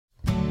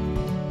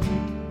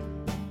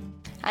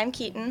I'm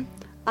Keaton.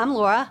 I'm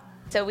Laura.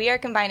 So we are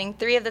combining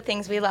three of the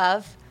things we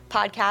love,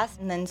 podcast,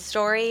 and then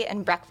story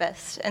and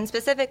breakfast. And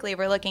specifically,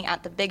 we're looking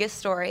at the biggest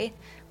story.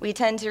 We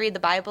tend to read the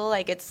Bible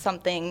like it's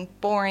something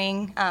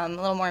boring, a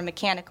little more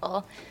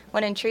mechanical,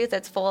 when in truth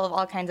it's full of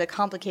all kinds of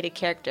complicated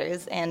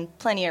characters and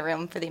plenty of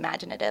room for the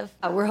imaginative.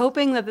 We're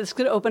hoping that this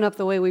could open up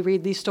the way we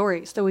read these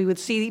stories, that we would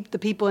see the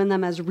people in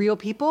them as real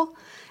people,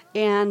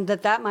 and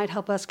that might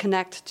help us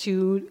connect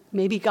to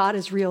maybe God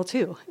is real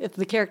too, if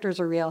the characters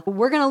are real.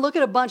 We're going to look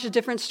at a bunch of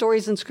different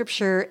stories in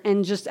Scripture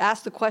and just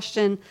ask the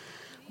question,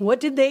 what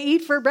did they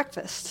eat for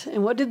breakfast?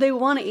 And what did they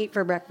want to eat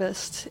for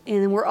breakfast?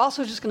 And we're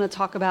also just going to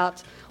talk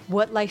about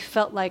what life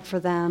felt like for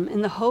them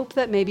in the hope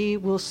that maybe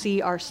we'll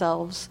see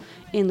ourselves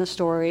in the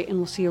story and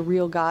we'll see a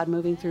real God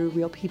moving through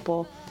real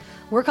people.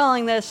 We're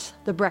calling this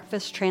the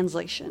Breakfast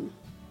Translation.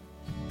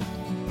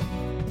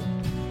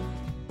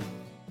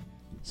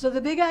 So the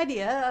big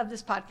idea of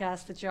this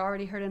podcast that you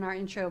already heard in our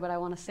intro, but I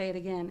want to say it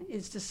again,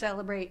 is to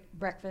celebrate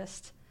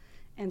breakfast,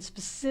 and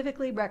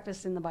specifically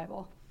breakfast in the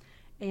Bible.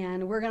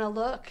 And we're going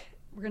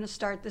to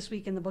start this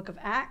week in the book of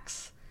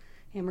Acts,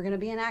 and we're going to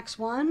be in Acts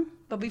 1.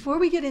 But before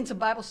we get into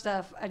Bible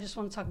stuff, I just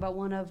want to talk about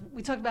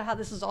we talked about how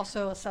this is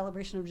also a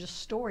celebration of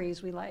just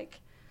stories we like.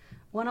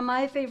 One of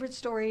my favorite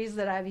stories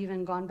that I've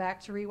even gone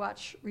back to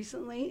rewatch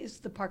recently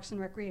is the Parks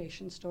and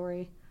Recreation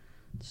story,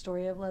 the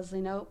story of Leslie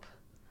Knope.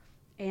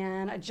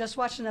 And I just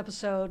watched an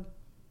episode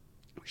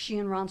where she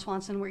and Ron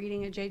Swanson were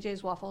eating at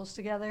JJ's Waffles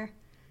together.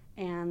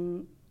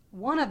 And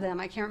one of them,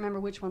 I can't remember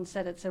which one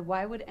said it, said,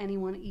 "Why would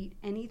anyone eat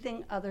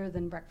anything other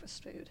than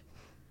breakfast food?"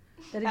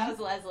 That was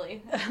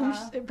Leslie.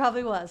 It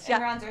probably was, yeah.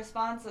 And Ron's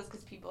response was,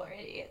 because people are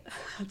idiots.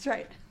 That's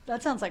right.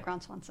 That sounds like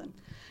Ron Swanson.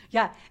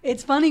 Yeah,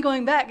 it's funny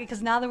going back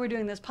because now that we're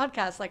doing this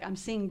podcast, like I'm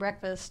seeing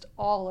breakfast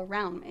all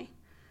around me.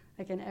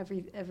 Like in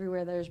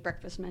everywhere there's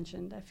breakfast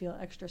mentioned, I feel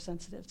extra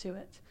sensitive to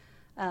it.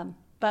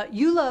 But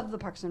you love the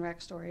Parks and Rec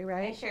story,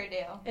 right? I sure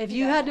do. If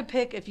you had to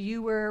pick, if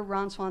you were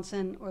Ron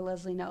Swanson or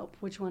Leslie Knope,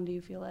 which one do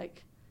you feel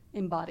like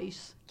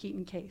embodies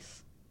Keaton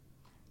Case?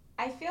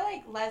 I feel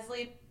like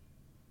Leslie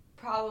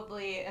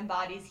probably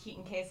embodies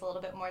Keaton Case a little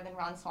bit more than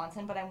Ron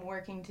Swanson, but I'm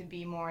working to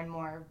be more and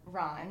more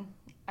Ron.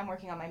 I'm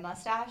working on my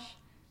mustache.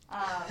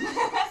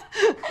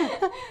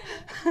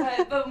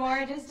 But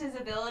more just his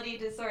ability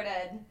to sort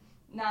of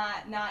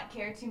not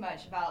care too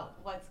much about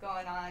what's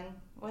going on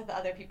with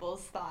other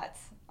people's thoughts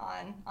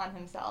on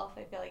himself.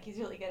 I feel like he's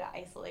really good at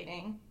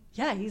isolating.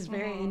 Yeah, he's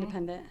very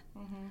independent.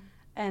 Mm-hmm.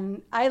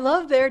 And I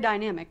love their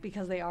dynamic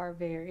because they are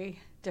very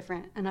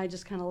different. And I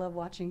just kind of love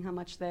watching how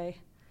much I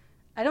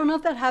don't know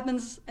if that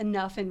happens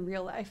enough in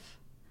real life,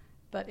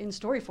 but in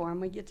story form,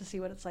 we get to see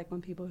what it's like when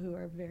people who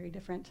are very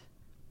different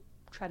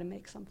try to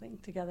make something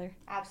together.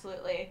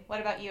 Absolutely.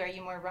 What about you? Are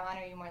you more Ron or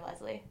are you more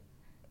Leslie?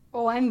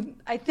 Oh,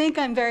 I think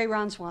I'm very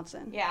Ron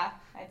Swanson. Yeah,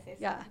 I'd say so.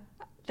 Yeah.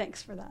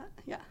 Thanks for that.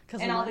 Yeah,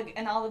 in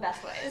all the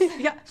best ways.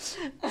 Yeah,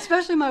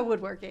 especially my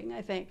woodworking.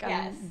 I think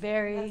yes,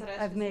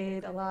 I've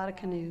made a lot of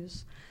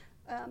canoes,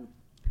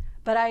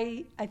 but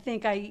I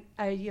think I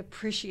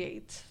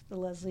appreciate the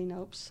Leslie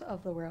Knopes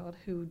of the world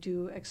who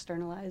do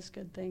externalize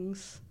good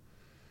things.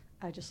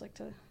 I just like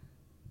to,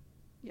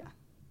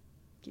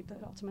 keep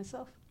that all to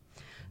myself.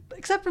 But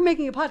except for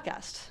making a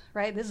podcast,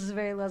 right? This is a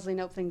very Leslie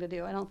Knope thing to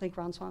do. I don't think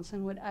Ron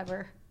Swanson would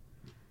ever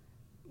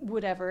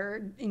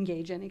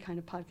engage any kind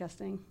of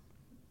podcasting.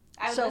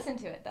 I would listen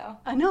to it, though.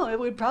 I know. It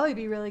would probably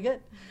be really good.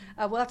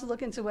 We'll have to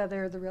look into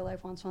whether the real life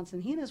Ron Swanson,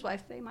 he and his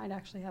wife, they might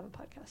actually have a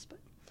podcast.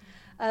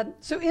 But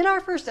so in our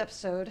first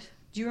episode,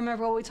 do you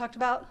remember what we talked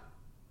about?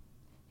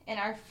 In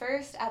our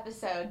first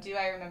episode, do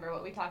I remember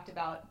what we talked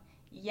about?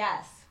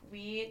 Yes,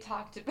 we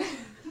talked about...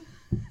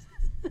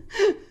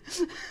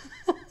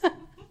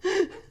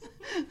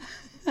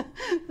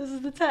 This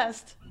is the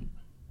test.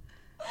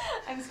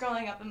 I'm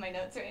scrolling up in my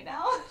notes right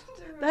now.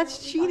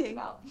 That's cheating.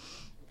 That's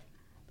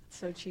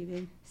so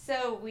cheating.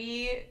 So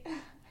I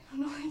don't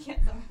know, I can't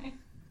summarize.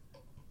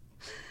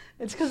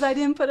 It's because I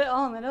didn't put it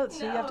all in the notes,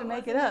 so you have to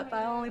make it up.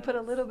 I only notes. put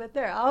a little bit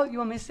there. You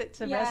want me to rescue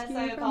you from this? Yes,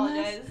 I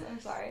apologize. I'm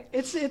sorry.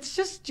 It's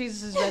just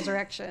Jesus'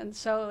 resurrection,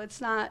 so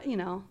it's not,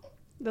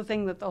 the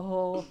thing that the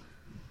whole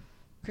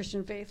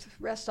Christian faith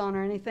rests on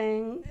or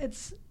anything.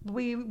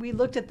 We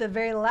looked at the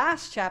very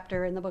last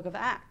chapter in the book of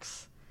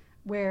Acts,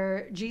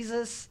 where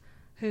Jesus,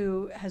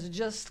 who has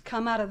just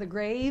come out of the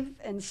grave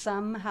and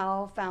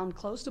somehow found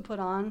clothes to put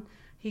on,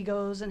 he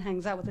goes and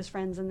hangs out with his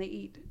friends and they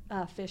eat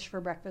fish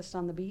for breakfast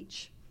on the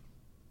beach.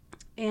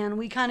 And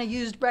we kind of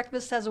used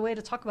breakfast as a way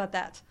to talk about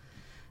that.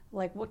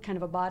 Like, what kind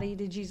of a body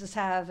did Jesus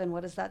have, and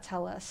what does that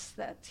tell us,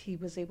 that he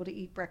was able to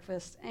eat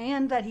breakfast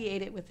and that he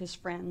ate it with his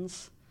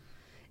friends.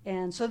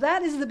 And so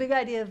that is the big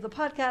idea of the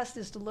podcast,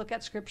 is to look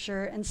at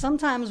Scripture, and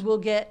sometimes we'll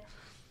get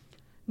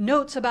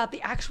notes about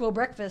the actual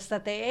breakfast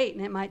that they ate,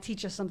 and it might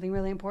teach us something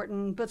really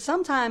important. But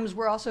sometimes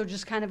we're also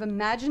just kind of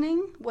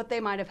imagining what they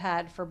might have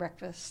had for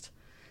breakfast,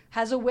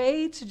 as a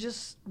way to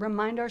just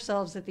remind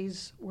ourselves that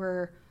these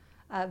were,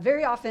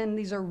 very often,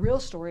 these are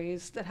real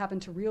stories that happen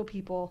to real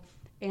people,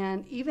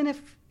 And even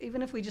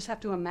if we just have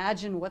to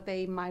imagine what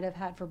they might have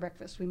had for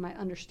breakfast, we might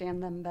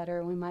understand them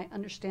better. We might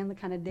understand the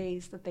kind of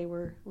days that they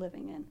were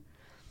living in.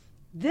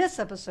 This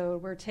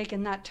episode, we're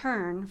taking that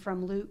turn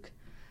from Luke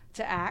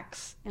to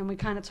Acts, and we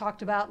kind of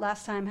talked about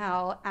last time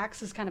how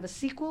Acts is kind of a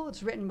sequel.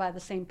 It's written by the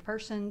same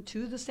person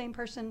to the same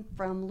person,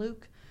 from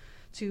Luke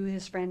to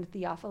his friend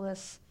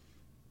Theophilus.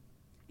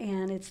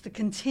 And it's the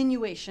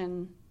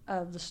continuation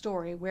of the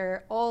story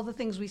where all the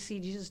things we see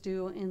Jesus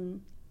do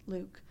in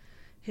Luke,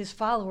 his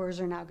followers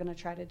are now going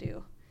to try to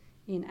do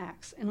in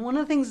Acts. And one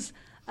of the things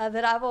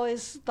that I've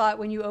always thought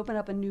when you open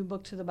up a new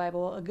book to the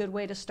Bible, a good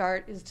way to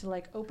start is to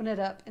like open it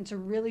up and to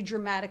really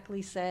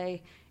dramatically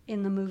say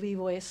in the movie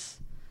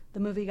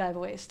guy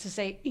voice, to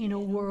say, in a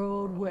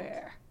world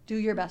where. Do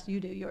your best.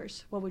 You do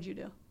yours. What would you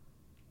do?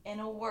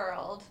 In a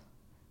world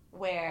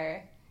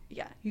where.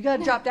 Yeah, you got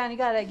to drop down. You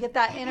got to get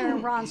that inner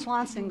Ron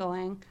Swanson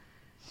going.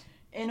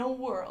 In a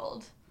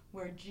world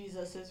where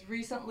Jesus has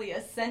recently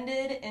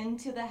ascended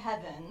into the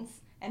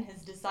heavens and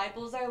his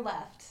disciples are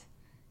left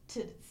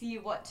to see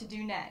what to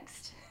do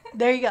next.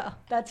 There you go.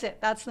 That's it.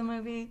 That's the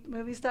movie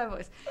star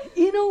voice.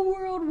 In a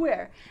world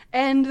where.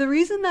 And the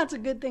reason that's a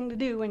good thing to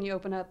do when you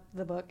open up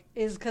the book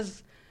is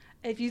because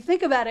if you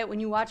think about it, when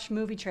you watch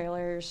movie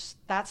trailers,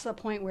 that's the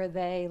point where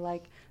they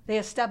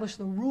establish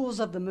the rules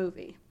of the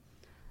movie.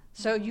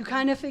 So you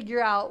kind of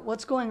figure out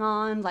what's going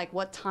on, like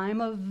what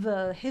time of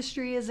the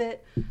history is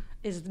it?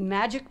 Is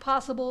magic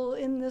possible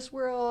in this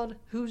world?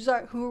 Who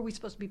are we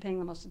supposed to be paying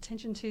the most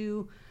attention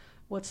to?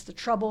 What's the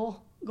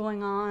trouble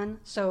going on?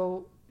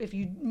 So if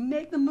you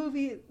make the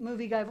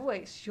movie guy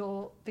voice,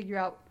 you'll figure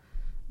out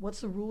what's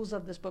the rules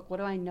of this book. What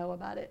do I know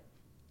about it?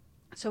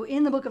 So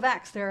in the book of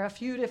Acts, there are a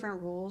few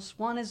different rules.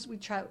 One is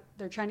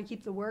they're trying to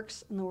keep the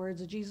works and the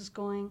words of Jesus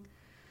going.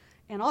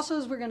 And also,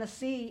 as we're going to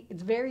see,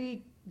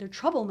 they're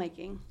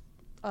troublemaking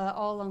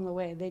all along the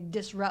way. They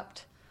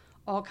disrupt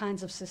all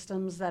kinds of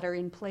systems that are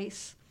in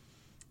place.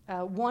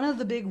 One of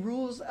the big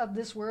rules of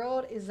this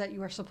world is that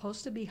you are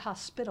supposed to be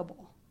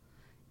hospitable.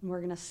 And we're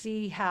going to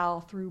see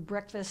how through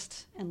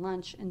breakfast and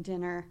lunch and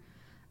dinner,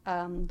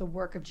 the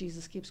work of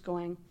Jesus keeps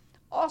going.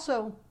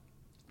 Also,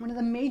 one of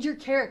the major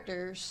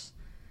characters,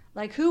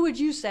 like who would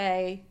you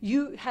say,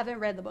 you haven't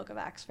read the book of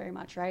Acts very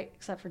much, right?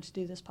 Except for to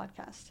do this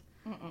podcast.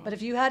 Mm-mm. But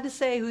if you had to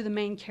say who the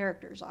main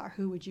characters are,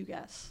 who would you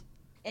guess?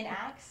 In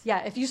Acts? Yeah,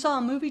 if you saw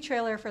a movie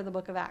trailer for the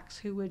book of Acts,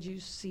 who would you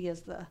see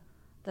as the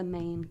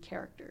main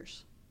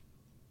characters?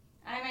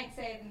 I might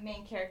say the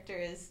main character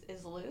is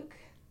Luke.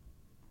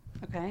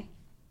 Okay.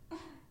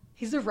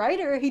 He's a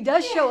writer. He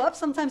does show up.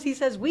 Sometimes he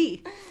says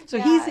we. So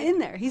Yeah. he's in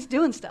there. He's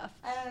doing stuff.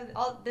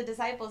 All the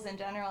disciples in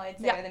general, I'd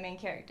say, Yeah. are the main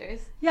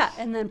characters. Yeah,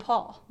 and then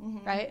Paul,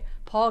 Mhm. right?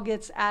 Paul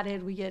gets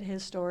added. We get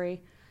his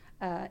story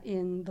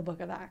in the book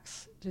of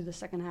Acts through the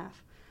second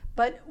half.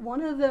 But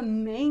one of the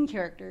main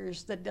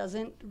characters that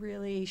doesn't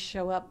really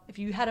show up, if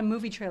you had a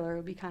movie trailer, it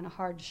would be kind of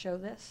hard to show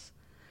this,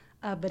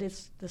 but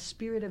it's the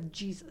Spirit of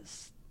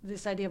Jesus,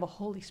 this idea of a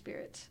Holy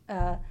Spirit.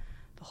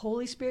 The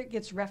Holy Spirit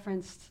gets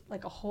referenced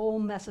like a whole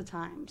mess of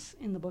times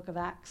in the book of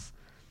Acts.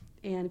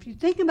 And if you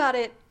think about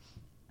it,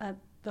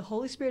 the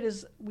Holy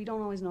Spirit we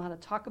don't always know how to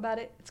talk about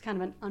it. It's kind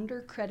of an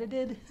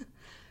undercredited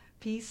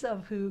piece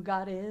of who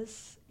God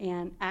is.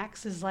 And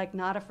Acts is like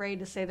not afraid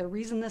to say the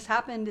reason this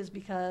happened is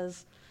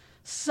because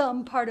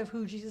some part of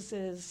who Jesus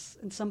is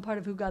and some part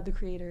of who God the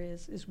Creator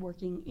is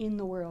working in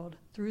the world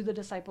through the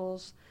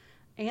disciples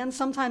and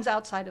sometimes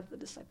outside of the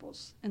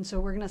disciples. And so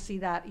we're going to see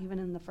that even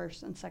in the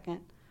first and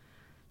second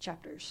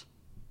chapters.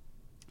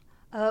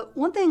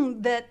 One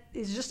thing that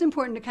is just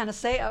important to kind of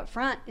say up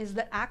front is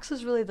that Acts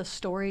is really the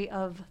story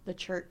of the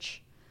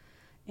church.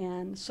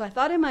 And so I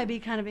thought it might be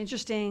kind of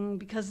interesting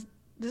because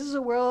this is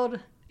a world,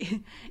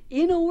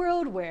 in a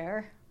world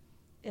where,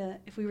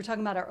 if we were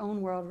talking about our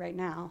own world right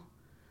now,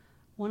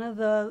 one of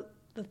the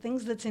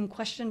things that's in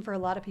question for a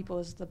lot of people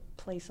is the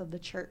place of the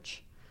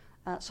church.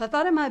 So I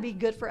thought it might be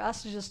good for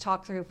us to just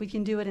talk through, if we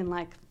can do it in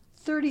like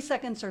 30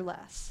 seconds or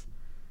less.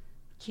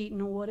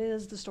 Keaton, what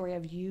is the story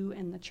of you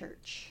and the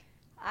church?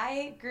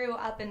 I grew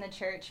up in the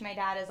church. My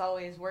dad has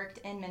always worked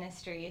in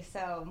ministry,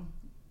 so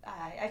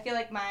I feel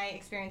like my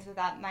experience with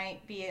that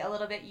might be a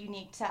little bit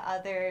unique to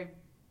other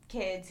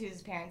kids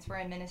whose parents were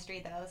in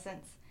ministry, though,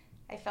 since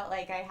I felt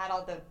like I had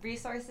all the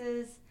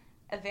resources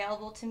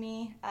available to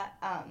me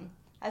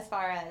as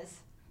far as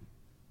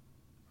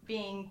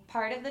being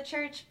part of the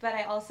church, but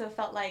I also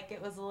felt like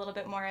it was a little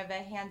bit more of a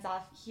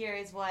hands-off, here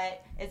is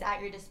what is at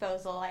your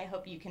disposal. I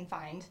hope you can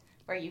find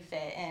where you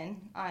fit in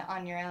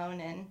on your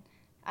own and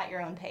at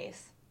your own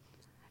pace.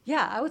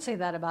 Yeah, I would say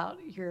that about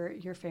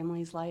your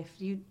family's life.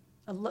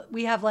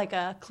 We have like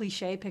a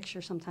cliche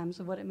picture sometimes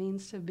of what it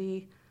means to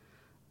be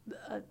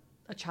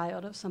a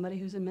child of somebody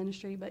who's in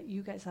ministry, but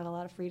you guys had a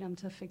lot of freedom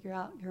to figure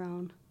out your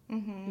own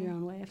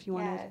way if you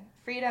wanted. Yeah,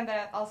 freedom,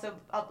 but also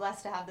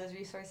blessed to have those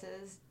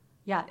resources.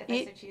 Yeah, if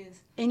I so choose.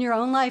 In your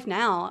own life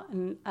now,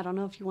 and I don't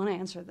know if you want to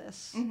answer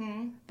this,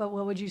 but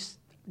what would you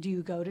do?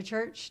 You go to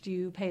church? Do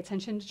you pay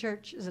attention to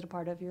church? Is it a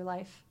part of your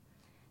life?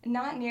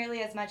 Not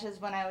nearly as much as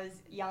when I was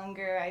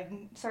younger.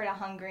 I'm sort of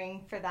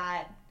hungering for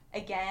that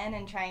again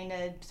and trying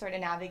to sort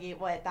of navigate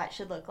what that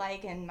should look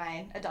like in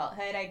my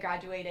adulthood. I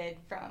graduated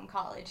from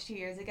college 2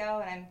 years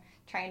ago, and I'm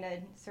trying to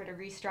sort of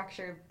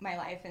restructure my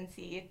life and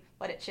see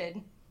how it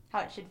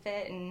should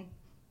fit and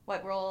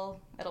what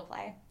role it'll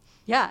play.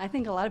 Yeah, I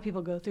think a lot of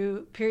people go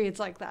through periods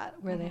like that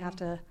where they have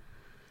to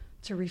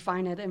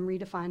refine it and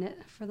redefine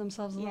it for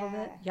themselves a little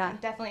bit. Yeah, I'm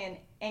definitely in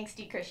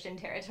angsty Christian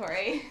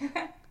territory.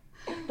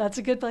 That's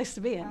a good place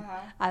to be in.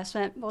 I've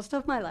spent most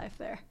of my life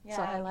there,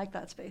 so I like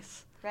that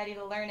space. Ready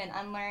to learn and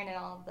unlearn and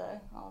all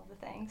of the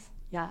things.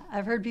 Yeah,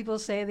 I've heard people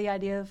say the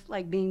idea of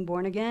like being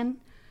born again.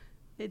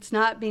 It's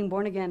not being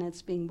born again,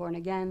 it's being born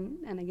again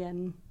and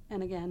again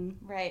and again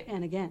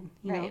and again.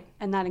 You know?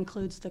 And that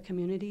includes the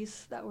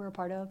communities that we're a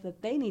part of,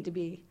 that they need to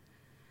be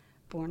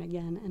born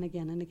again and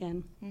again and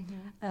again.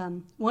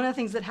 One of the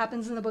things that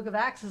happens in the book of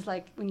Acts is,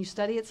 like, when you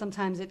study it,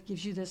 sometimes it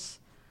gives you this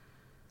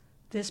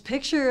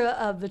picture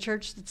of the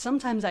church that's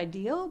sometimes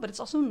ideal, but it's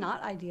also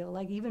not ideal.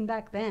 Like, even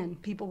back then,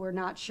 people were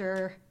not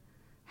sure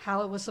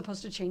how it was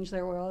supposed to change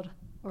their world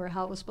or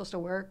how it was supposed to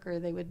work, or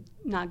they would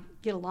not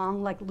get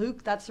along. Like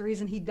Luke, that's the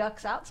reason he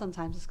ducks out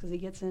sometimes, is because he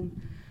gets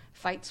in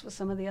fights with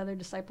some of the other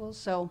disciples.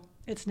 So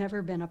it's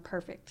never been a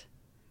perfect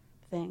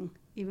thing,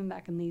 even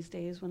back in these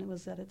days when it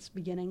was at its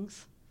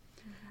beginnings.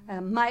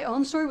 My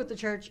own story with the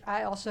church,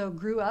 I also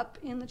grew up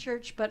in the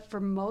church, but for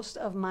most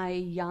of my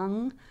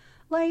young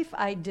life,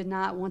 I did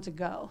not want to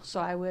go. So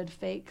I would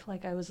fake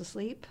like I was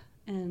asleep,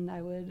 and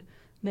I would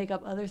make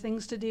up other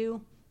things to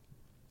do.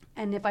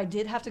 And if I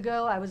did have to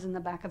go, I was in the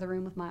back of the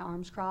room with my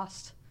arms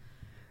crossed,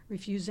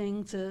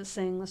 refusing to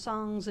sing the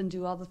songs and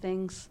do all the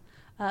things,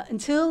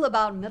 until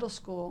about middle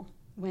school,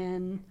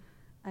 when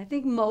I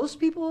think most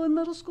people in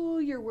middle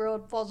school, your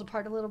world falls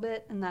apart a little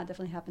bit, and that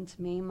definitely happened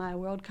to me. My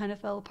world kind of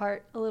fell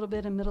apart a little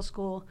bit in middle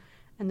school,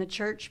 and the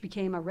church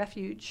became a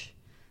refuge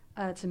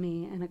to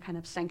me and a kind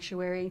of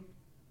sanctuary.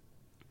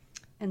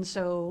 And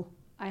so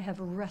I have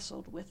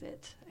wrestled with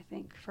it, I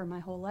think, for my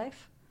whole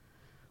life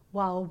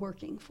while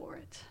working for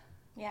it.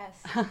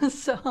 Yes.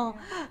 So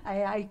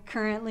I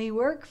currently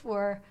work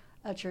for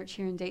a church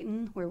here in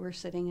Dayton where we're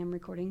sitting and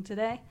recording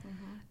today.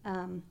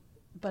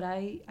 But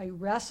I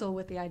wrestle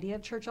with the idea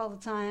of church all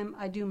the time.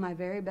 I do my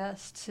very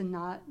best to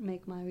not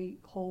make my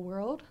whole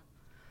world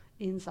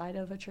inside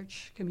of a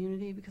church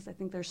community, because I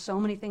think there's so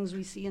many things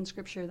we see in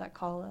Scripture that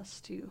call us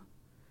to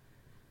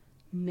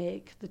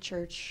make the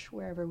church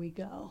wherever we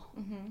go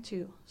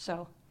too.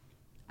 So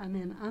I'm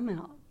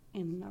out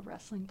in a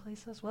wrestling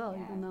place as well,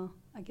 even though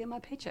I get my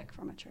paycheck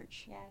from a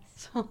church.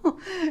 Yes. So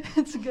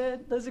it's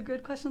good. Those are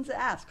good questions to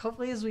ask.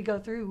 Hopefully as we go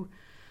through,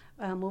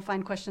 we'll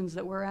find questions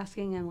that we're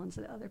asking and ones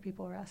that other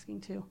people are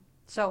asking too.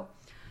 So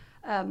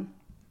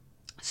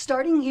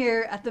starting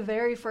here at the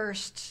very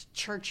first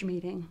church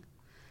meeting,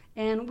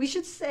 and we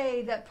should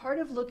say that part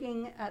of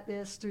looking at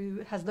this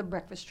has the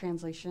breakfast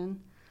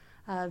translation,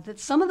 that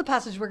some of the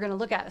passages we're going to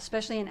look at,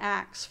 especially in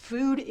Acts,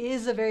 food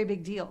is a very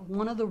big deal.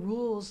 One of the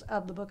rules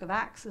of the book of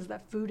Acts is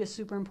that food is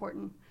super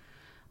important.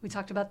 We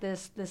talked about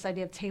this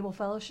idea of table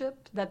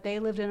fellowship, that they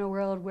lived in a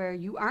world where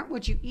you aren't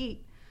what you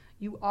eat,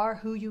 you are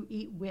who you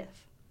eat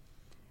with.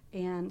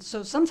 And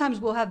so sometimes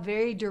we'll have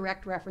very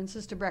direct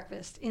references to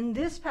breakfast. In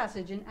this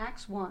passage, in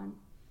Acts 1,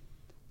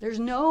 there's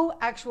no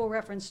actual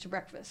reference to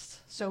breakfast.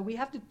 So we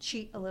have to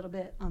cheat a little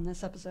bit on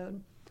this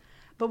episode.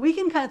 But we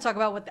can kind of talk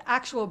about what the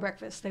actual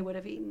breakfast they would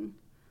have eaten.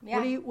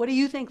 Yeah. What do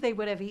you think they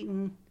would have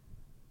eaten?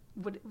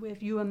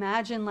 If you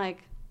imagine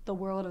like the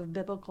world of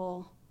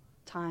biblical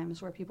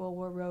times where people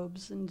wore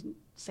robes and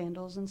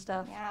sandals and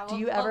stuff. Yeah, do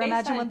you ever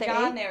imagine what they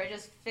ate? They were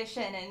just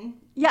fishing and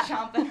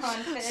chomping on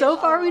fish. So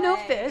far we know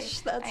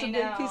fish. That's a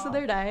big piece of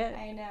their diet.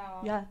 I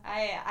know. Yeah.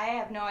 I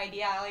have no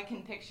idea. All I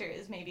can picture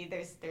is maybe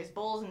there's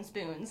bowls and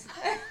spoons.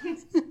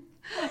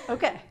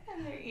 Okay.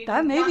 And they're eating.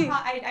 That maybe.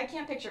 I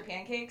can't picture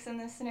pancakes in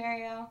this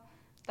scenario,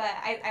 but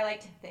I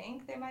like to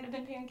think there might have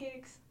been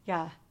pancakes.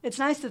 Yeah. It's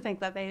nice to think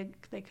that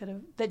they could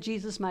have, that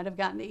Jesus might have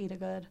gotten to eat a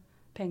good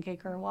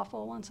pancake or a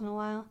waffle once in a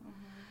while.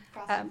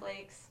 Frosted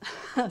Flakes.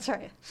 That's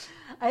right.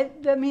 I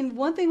mean,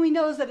 one thing we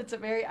know is that it's a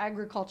very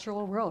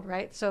agricultural world,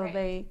 right? So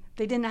they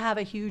didn't have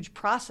a huge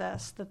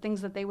process. The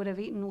things that they would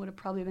have eaten would have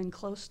probably been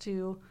close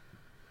to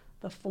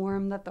the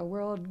form that the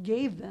world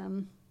gave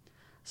them.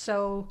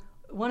 So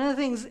one of the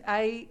things,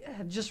 I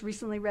have just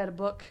recently read a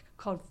book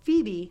called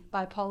Phoebe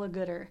by Paula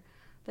Gooder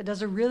that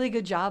does a really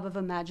good job of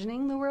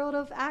imagining the world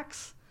of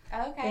Acts.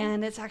 Okay.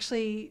 And it's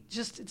actually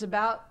it's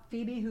about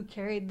Phoebe, who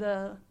carried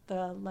the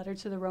letter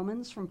to the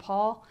Romans from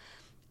Paul.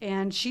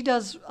 And she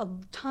does a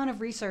ton of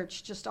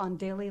research just on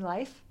daily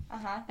life.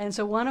 And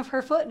so one of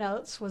her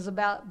footnotes was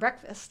about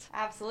breakfast.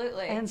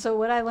 Absolutely. And so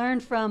what I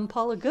learned from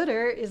Paula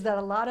Gooder is that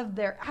a lot of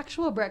their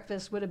actual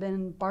breakfast would have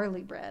been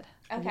barley bread.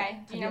 Okay.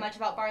 Do you know much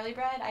about barley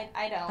bread?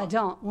 I don't. I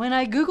don't. When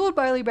I Googled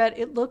barley bread,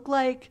 it looked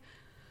like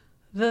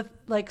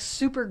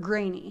super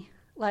grainy,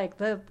 like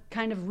the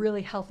kind of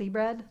really healthy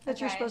bread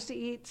that you're supposed to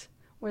eat,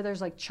 where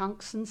there's like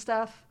chunks and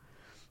stuff.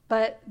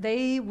 But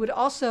they would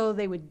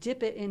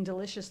dip it in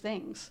delicious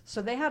things.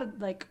 So they had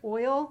like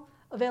oil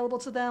available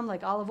to them,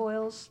 like olive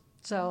oils.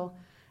 So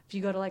if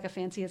you go to like a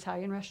fancy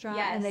Italian restaurant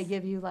and they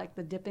give you like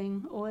the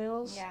dipping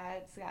oils. Yeah,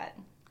 it's got.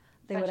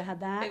 They would have had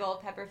that. Big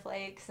old pepper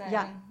flakes. And,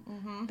 yeah.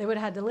 They would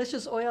have had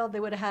delicious oil.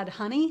 They would have had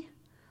honey.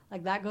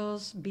 Like that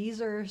goes,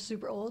 bees are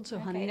super old, so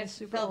honey is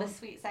super old. To fill the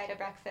sweet side of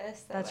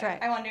breakfast. That's right.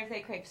 I wonder if they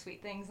crave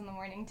sweet things in the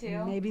morning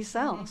too. Maybe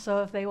so.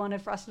 So if they wanted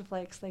Frosted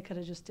Flakes, they could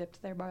have just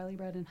dipped their barley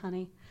bread in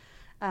honey.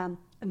 And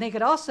they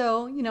could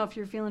also, if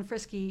you're feeling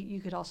frisky,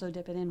 you could also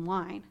dip it in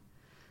wine.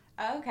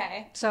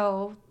 Okay.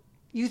 So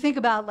you think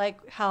about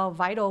like how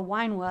vital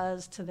wine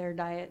was to their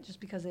diet, just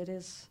because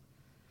there's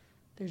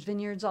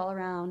vineyards all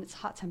around, it's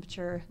hot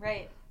temperature.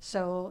 Right.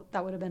 So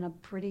that would have been a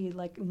pretty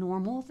like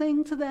normal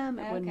thing to them.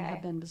 It wouldn't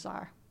have been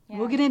bizarre. Yeah.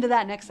 We'll get into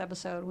that next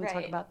episode. We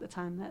talk about the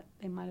time that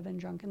they might have been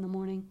drunk in the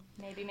morning.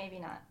 Maybe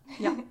not.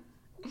 Yeah.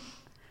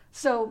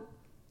 So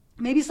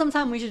maybe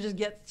sometime we should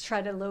just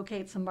try to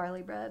locate some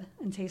barley bread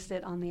and taste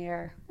it on the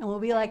air. And we'll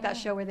be like that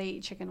show where they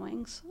eat chicken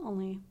wings,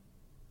 only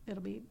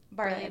it'll be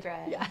barley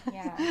bread.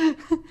 Yeah.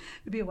 It'll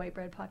be a white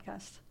bread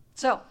podcast.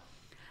 So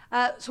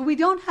we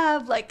don't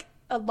have like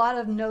a lot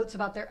of notes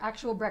about their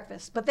actual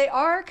breakfast, but they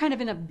are kind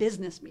of in a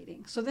business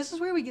meeting. So this is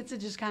where we get to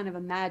just kind of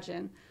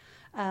imagine,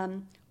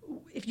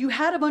 if you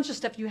had a bunch of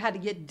stuff you had to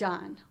get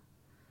done,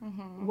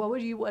 what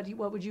would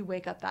you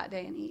wake up that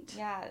day and eat?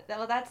 Yeah,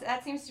 well,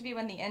 that seems to be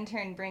when the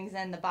intern brings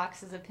in the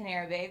boxes of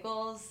Panera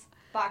bagels,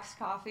 boxed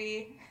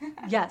coffee.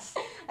 Yes,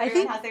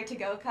 Everyone has their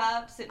to-go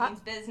cups. It means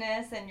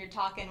business, and you're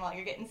talking while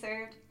you're getting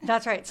served.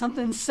 That's right.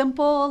 Something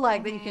simple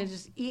like that you can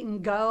just eat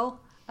and go.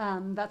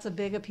 That's a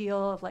big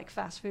appeal of like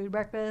fast food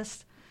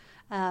breakfast.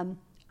 I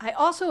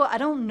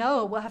don't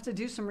know. We'll have to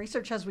do some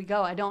research as we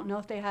go. I don't know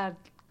if they had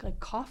like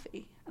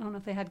coffee. I don't know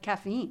if they had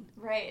caffeine.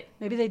 Right.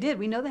 Maybe they did.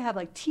 We know they have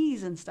like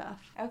teas and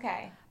stuff.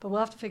 Okay. But we'll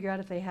have to figure out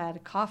if they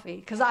had coffee.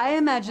 Because I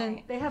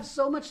imagine they have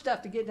so much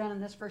stuff to get done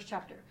in this first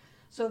chapter.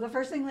 So the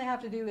first thing they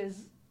have to do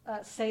is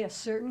say a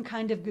certain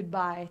kind of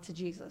goodbye to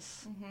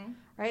Jesus.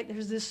 Right?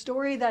 There's this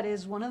story that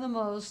is one of the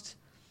most,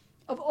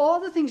 of all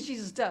the things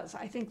Jesus does,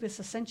 I think this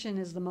ascension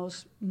is the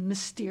most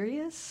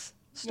mysterious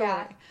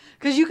story.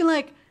 Because you can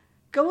like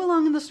go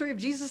along in the story of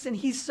Jesus and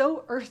he's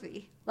so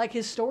earthy. Like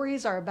his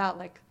stories are about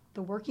like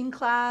the working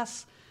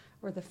class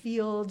or the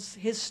fields.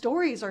 His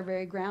stories are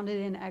very grounded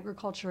in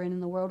agriculture and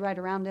in the world right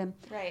around him.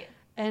 Right.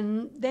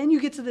 And then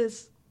you get to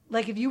this,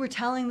 like if you were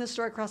telling this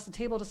story across the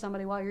table to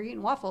somebody while you're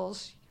eating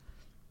waffles,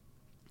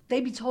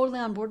 they'd be totally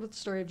on board with the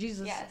story of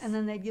Jesus. Yes. And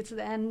then they'd get to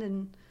the end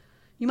and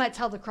you might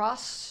tell the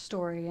cross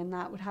story and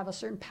that would have a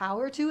certain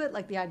power to it,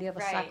 like the idea of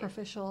a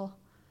sacrificial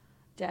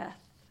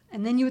death.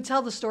 And then you would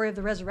tell the story of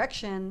the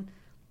resurrection.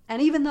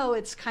 And even though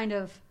it's kind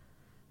of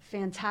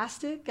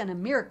fantastic and a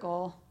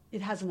miracle,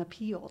 it has an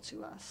appeal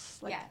to us.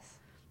 Like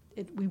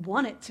we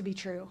want it to be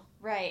true.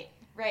 Right.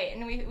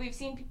 And we've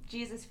seen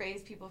Jesus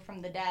raise people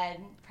from the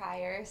dead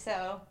prior,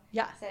 so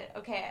said,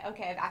 okay,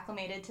 I've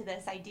acclimated to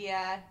this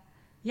idea.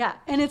 Yeah,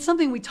 and it's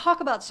something we talk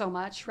about so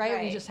much, right?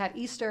 We just had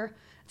Easter.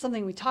 It's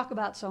something we talk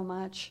about so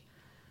much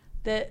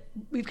that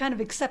we've kind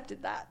of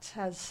accepted that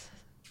as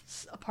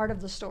a part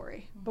of the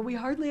story. But we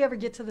hardly ever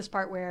get to this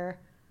part where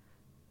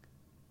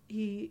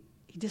he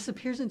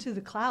disappears into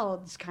the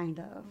clouds, kind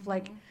of.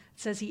 Like it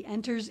says he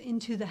enters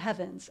into the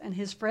heavens, and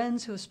his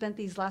friends who have spent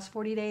these last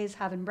 40 days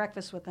having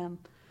breakfast with him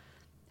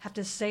have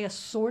to say a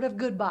sort of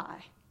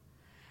goodbye.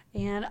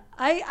 And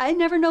I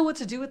never know what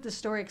to do with this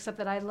story, except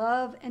that I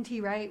love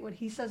N.T. Wright. What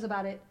he says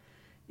about it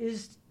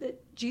is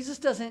that Jesus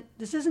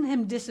this isn't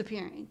him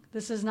disappearing.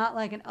 This is not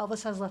like an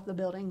Elvis has left the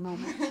building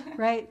moment,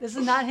 right? This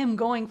is not him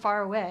going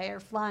far away or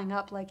flying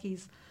up like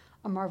he's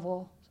a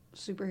Marvel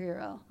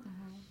superhero.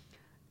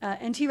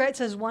 N.T. Wright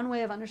says one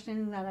way of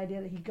understanding that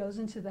idea that he goes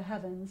into the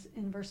heavens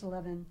in verse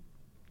 11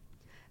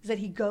 is that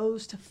he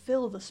goes to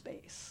fill the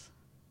space.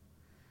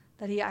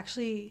 That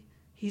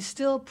he's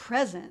still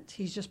present.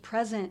 He's just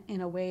present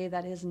in a way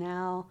that's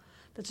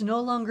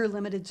no longer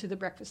limited to the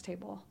breakfast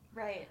table.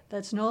 Right.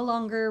 That's no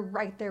longer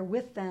right there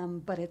with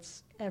them, but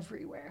it's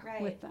everywhere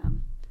with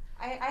them.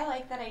 I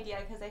like that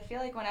idea because I feel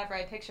like whenever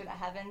I picture the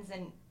heavens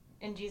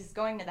and Jesus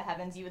going to the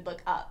heavens, you would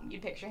look up.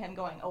 You'd picture him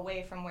going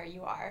away from where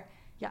you are.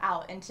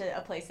 Out into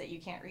a place that you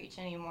can't reach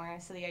anymore.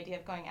 So the idea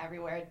of going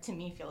everywhere to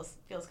me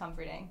feels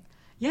comforting.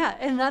 Yeah,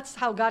 and that's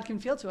how God can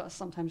feel to us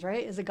sometimes,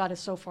 right? Is that God is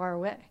so far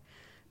away.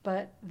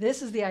 But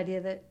this is the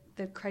idea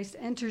that Christ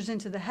enters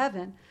into the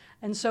heaven.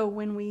 And so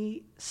when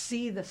we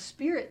see the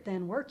Spirit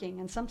then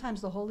working, and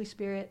sometimes the Holy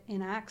Spirit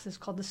in Acts is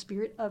called the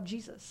Spirit of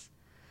Jesus.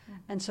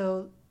 And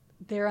so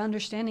their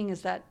understanding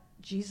is that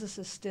Jesus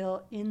is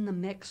still in the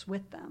mix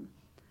with them.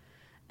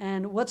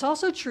 And what's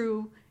also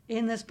true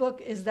in this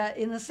book is that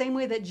in the same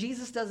way that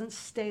Jesus doesn't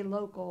stay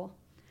local,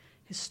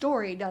 his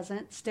story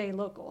doesn't stay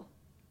local.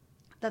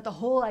 That the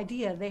whole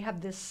idea, they have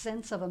this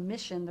sense of a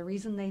mission. The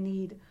reason they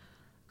need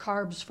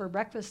carbs for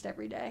breakfast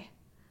every day,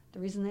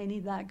 the reason they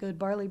need that good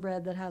barley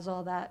bread that has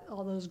all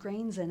those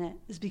grains in it,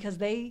 is because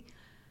they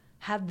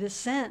have this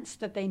sense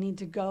that they need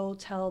to go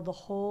tell the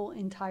whole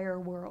entire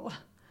world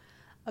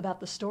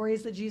about the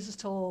stories that Jesus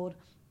told,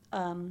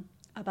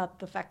 about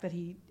the fact that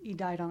he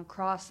died on a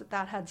cross,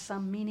 that had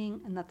some meaning,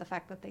 and that the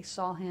fact that they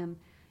saw him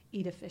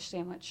eat a fish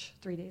sandwich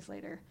 3 days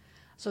later.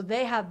 So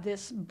they have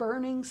this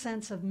burning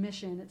sense of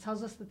mission. It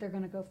tells us that they're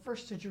going to go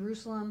first to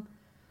Jerusalem,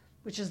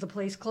 which is the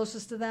place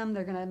closest to them.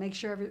 They're going to make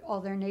sure all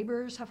their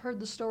neighbors have heard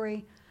the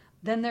story.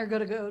 Then they're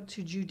going to go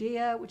to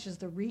Judea, which is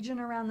the region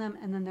around them,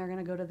 and then they're going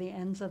to go to the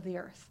ends of the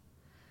earth.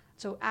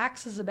 So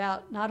Acts is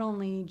about not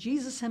only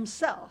Jesus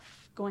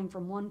himself going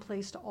from one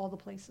place to all the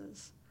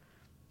places,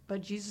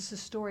 but Jesus'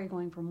 story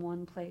going from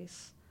one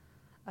place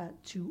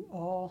to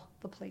all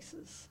the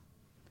places.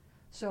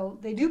 So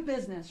they do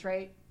business,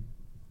 right?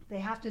 They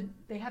have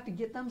to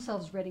get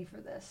themselves ready for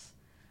this.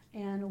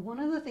 And one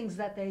of the things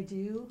that they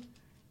do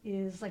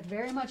is like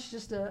very much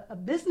just a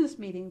business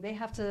meeting. They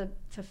have to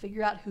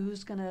figure out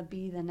who's going to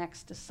be the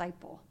next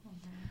disciple.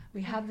 Mm-hmm.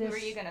 We have this. Who are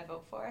you going to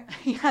vote for?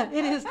 Yeah,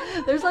 it is.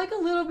 There's like a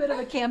little bit of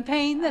a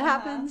campaign that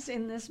happens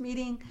in this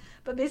meeting.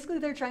 But basically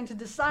they're trying to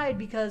decide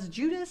because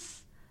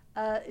Judas,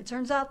 it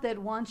turns out that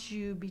once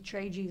you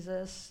betray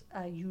Jesus,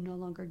 you no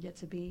longer get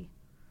to be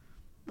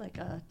like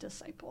a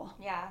disciple.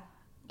 Yeah.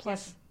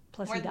 Plus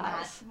more he than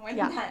dies. More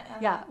than that.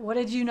 Yeah. What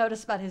did you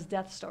notice about his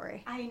death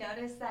story? I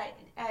noticed that,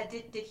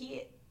 did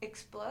he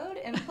explode,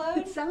 implode?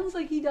 It sounds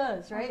like he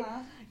does, right?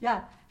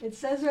 Yeah. It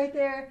says right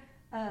there,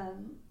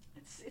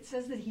 it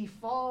says that he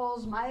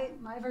falls. My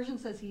version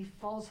says he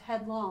falls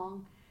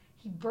headlong.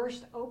 He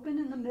burst open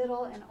in the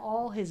middle and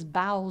all his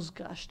bowels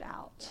gushed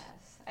out.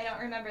 Yes. I don't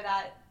remember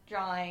that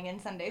drawing in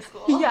Sunday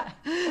school. Yeah.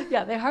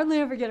 They hardly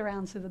ever get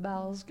around to the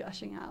bowels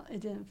gushing out. It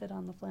didn't fit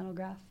on the flannel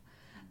graph.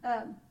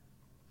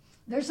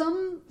 There's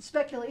some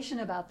speculation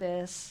about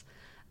this.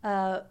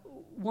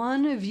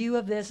 One view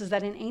of this is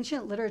that in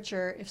ancient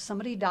literature, if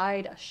somebody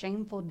died a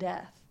shameful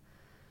death,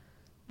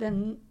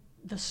 then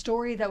the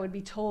story that would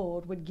be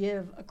told would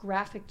give a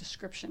graphic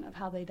description of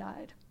how they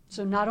died.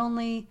 So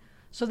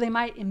so they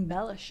might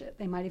embellish it.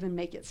 They might even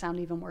make it sound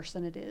even worse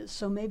than it is.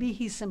 So maybe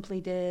he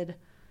simply did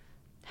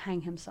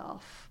hang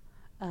himself,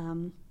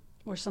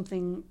 or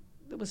something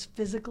that was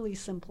physically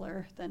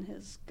simpler than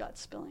his gut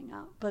spilling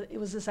out. But it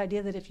was this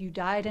idea that if you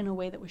died in a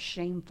way that was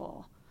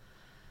shameful,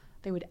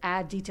 they would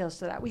add details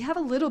to that. We have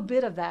a little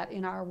bit of that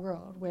in our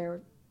world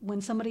where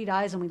when somebody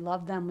dies and we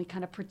love them, we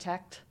kind of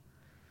protect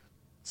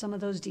some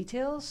of those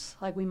details.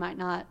 Like we might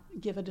not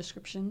give a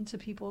description to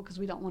people because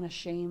we don't want to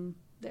shame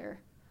their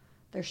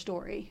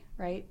story,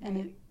 right?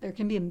 And there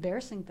can be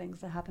embarrassing things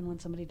that happen when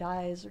somebody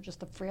dies or just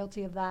the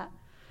frailty of that.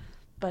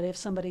 But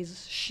if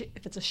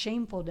if it's a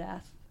shameful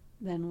death,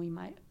 then we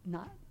might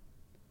not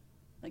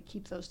like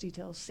keep those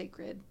details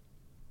sacred.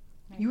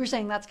 You were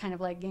saying that's kind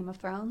of like Game of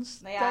Thrones.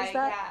 Does that?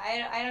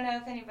 Yeah. I don't know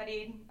if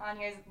anybody on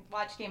here has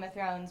watched Game of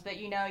Thrones, but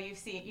you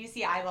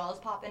see eyeballs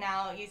popping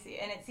out. And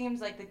it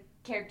seems like the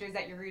characters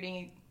that you're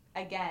rooting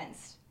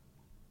against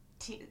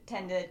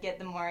tend to get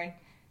the more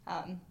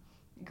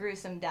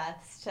gruesome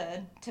deaths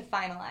to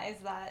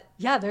finalize that.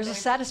 Yeah, there's a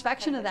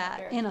satisfaction of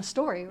that in a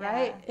story,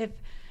 right? Yeah.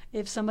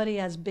 If somebody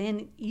has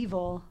been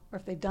evil or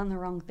if they've done the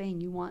wrong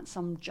thing, you want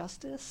some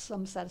justice,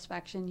 some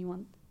satisfaction.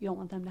 You don't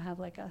want them to have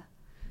like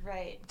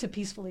to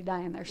peacefully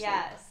die in their sleep.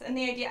 Yes, and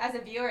the idea as a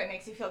viewer, it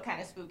makes you feel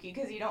kind of spooky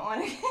because you don't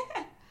want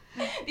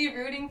to be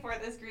rooting for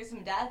this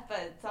gruesome death,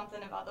 but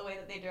something about the way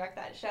that they direct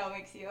that show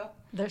makes you.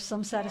 There's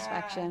some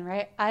satisfaction,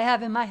 right? I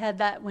have in my head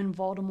that when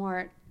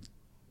Voldemort,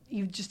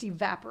 he just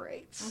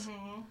evaporates,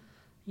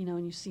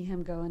 and you see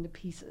him go into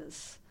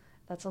pieces.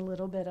 That's a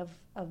little bit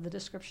of the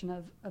description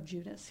of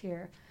Judas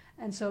here.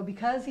 And so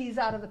because he's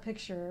out of the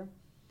picture,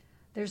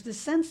 there's this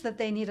sense that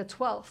they need a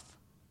 12th.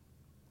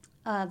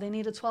 They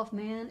need a 12th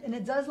man. And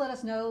it does let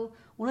us know,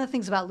 one of the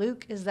things about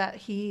Luke is that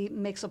he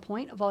makes a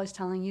point of always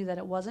telling you that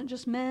it wasn't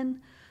just men,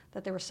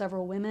 that there were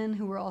several women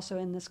who were also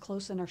in this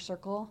close inner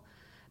circle,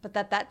 but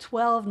that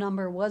 12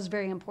 number was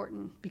very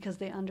important because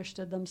they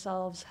understood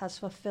themselves as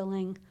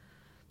fulfilling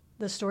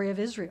the story of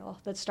Israel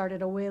that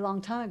started a way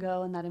long time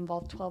ago and that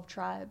involved 12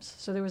 tribes.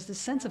 So there was this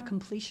sense of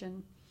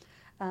completion.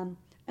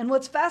 And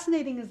what's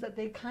fascinating is that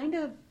they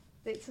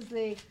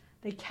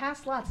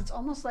cast lots. It's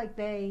almost like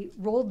they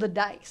rolled the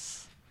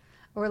dice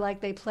or like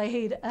they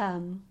played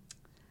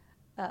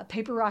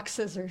paper, rock,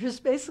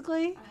 scissors,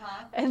 basically.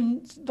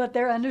 But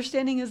their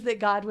understanding is that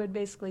God would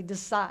basically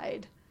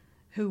decide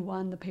who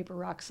won the paper,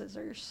 rock,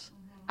 scissors.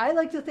 I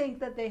like to think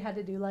that they had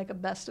to do like a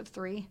best of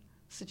 3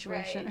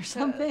 situation or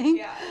something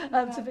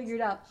to figure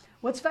it out.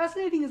 What's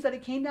fascinating is that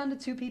it came down to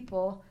 2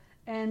 people,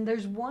 and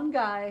there's one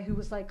guy who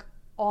was like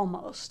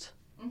almost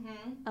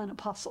an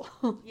apostle.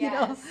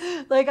 Yes.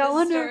 Like I the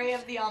wonder. The story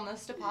of the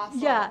almost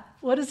apostle. Yeah.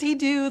 What does he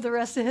do the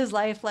rest of his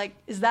life? Like,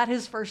 is that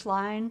his first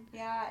line?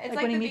 Yeah, it's like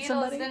like when the he meets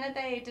Beatles.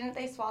 somebody? Didn't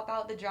they swap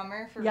out the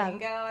drummer for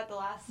Ringo at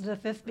the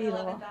 5th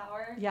Beatle? 11th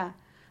hour? Yeah.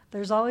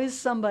 There's always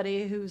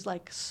somebody who's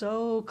like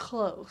so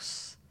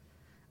close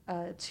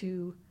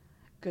to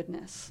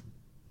goodness.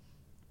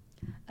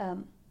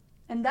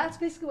 And that's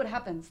basically what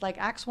happens. Like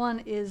Acts 1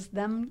 is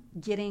them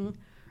getting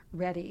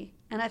ready.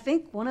 And I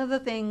think one of the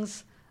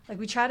things, like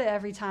we try to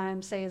every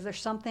time say, is there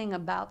something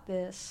about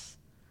this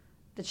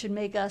that should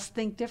make us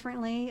think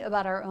differently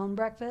about our own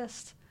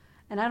breakfast?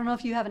 And I don't know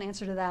if you have an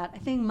answer to that. I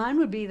think mine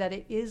would be that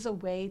it is a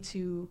way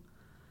to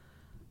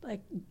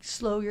like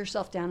slow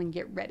yourself down and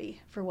get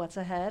ready for what's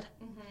ahead.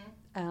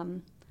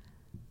 When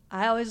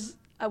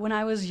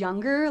I was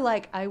younger,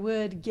 like I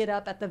would get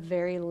up at the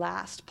very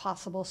last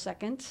possible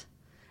second,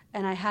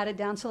 and I had it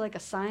down to like a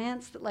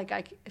science that like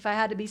if I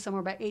had to be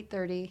somewhere by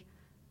 8:30,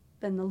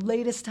 then the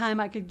latest time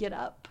I could get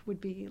up would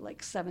be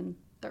like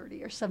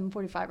 7:30 or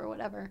 7:45 or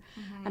whatever.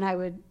 And I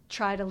would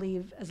try to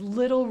leave as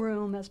little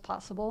room as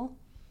possible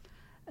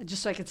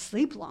just so I could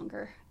sleep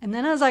longer. And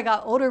then as I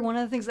got older, one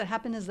of the things that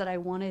happened is that I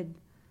wanted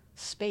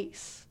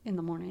space in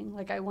the morning.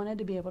 Like I wanted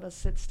to be able to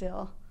sit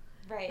still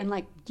and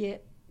like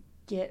get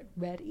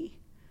ready.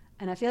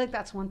 And I feel like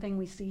that's one thing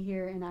we see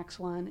here in Acts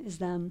 1 is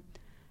them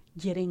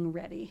getting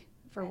ready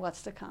for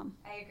what's to come.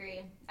 I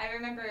agree. I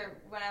remember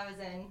when I was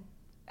in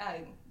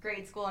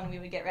grade school and we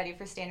would get ready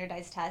for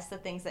standardized tests, the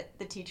things that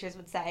the teachers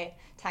would say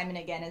time and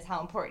again is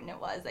how important it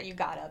was that you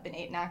got up and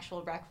ate an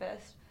actual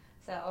breakfast.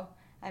 So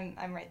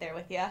I'm right there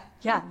with you.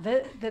 Yeah,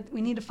 that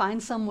we need to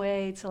find some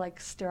way to like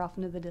stare off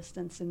into the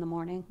distance in the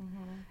morning,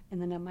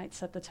 and then it might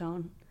set the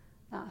tone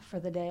for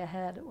the day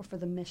ahead or for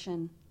the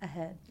mission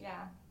ahead.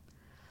 Yeah.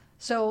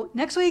 So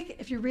next week,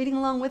 if you're reading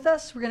along with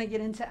us, we're going to get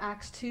into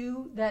Acts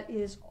 2 that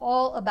is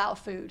all about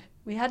food.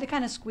 We had to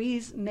kind of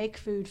make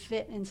food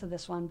fit into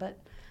this one, but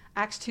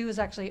Acts 2 is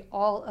actually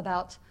all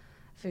about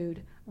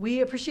food.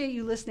 We appreciate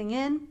you listening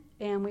in,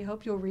 and we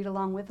hope you'll read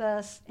along with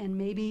us and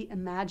maybe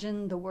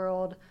imagine the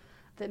world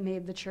that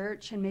made the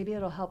church, and maybe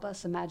it'll help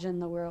us imagine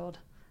the world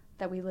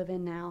that we live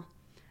in now.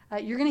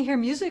 You're going to hear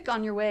music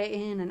on your way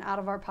in and out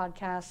of our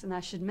podcast, and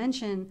I should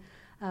mention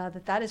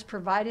that is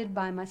provided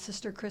by my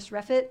sister Chris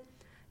Reffett,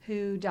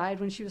 who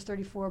died when she was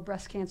 34 of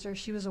breast cancer.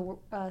 She was a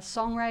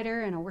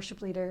songwriter and a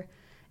worship leader,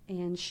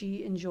 and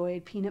she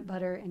enjoyed peanut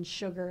butter and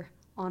sugar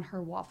on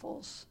her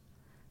waffles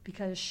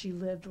because she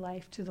lived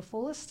life to the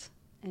fullest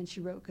and she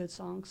wrote good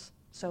songs.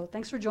 So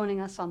thanks for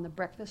joining us on the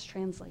Breakfast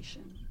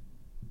Translation.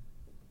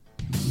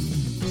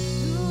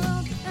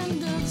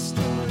 End of the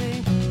story.